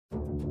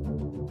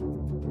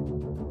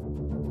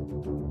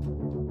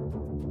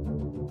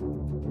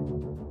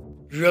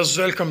Viewers,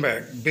 welcome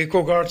back.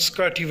 Beko guard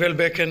Scottie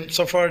Wilbekin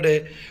suffered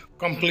a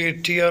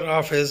complete tear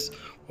of his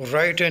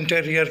right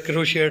anterior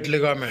cruciate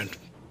ligament.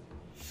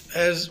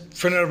 As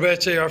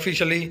Fenerbahce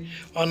officially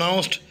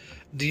announced,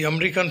 the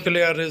American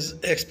player is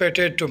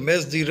expected to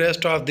miss the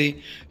rest of the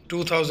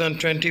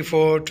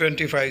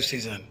 2024-25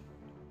 season.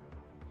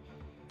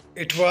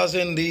 It was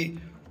in the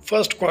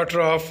first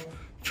quarter of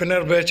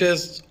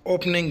Fenerbahce's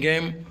opening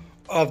game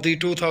of the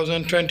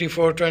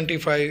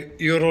 2024-25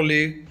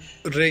 EuroLeague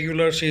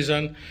regular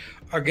season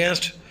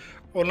against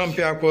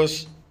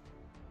Olympiacos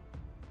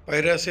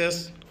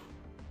Piraeus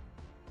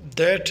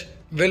that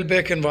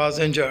Wilbekin was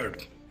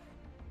injured.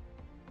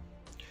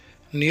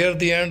 Near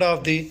the end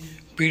of the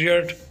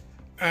period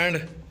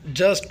and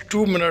just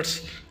 2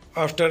 minutes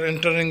after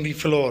entering the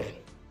floor,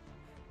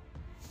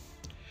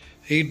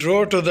 he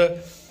drove to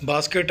the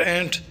basket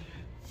and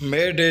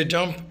made a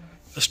jump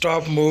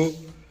stop move,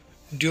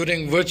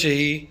 during which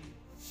he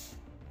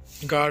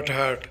got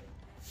hurt.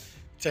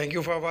 Thank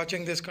you for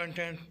watching this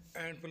content,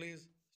 and please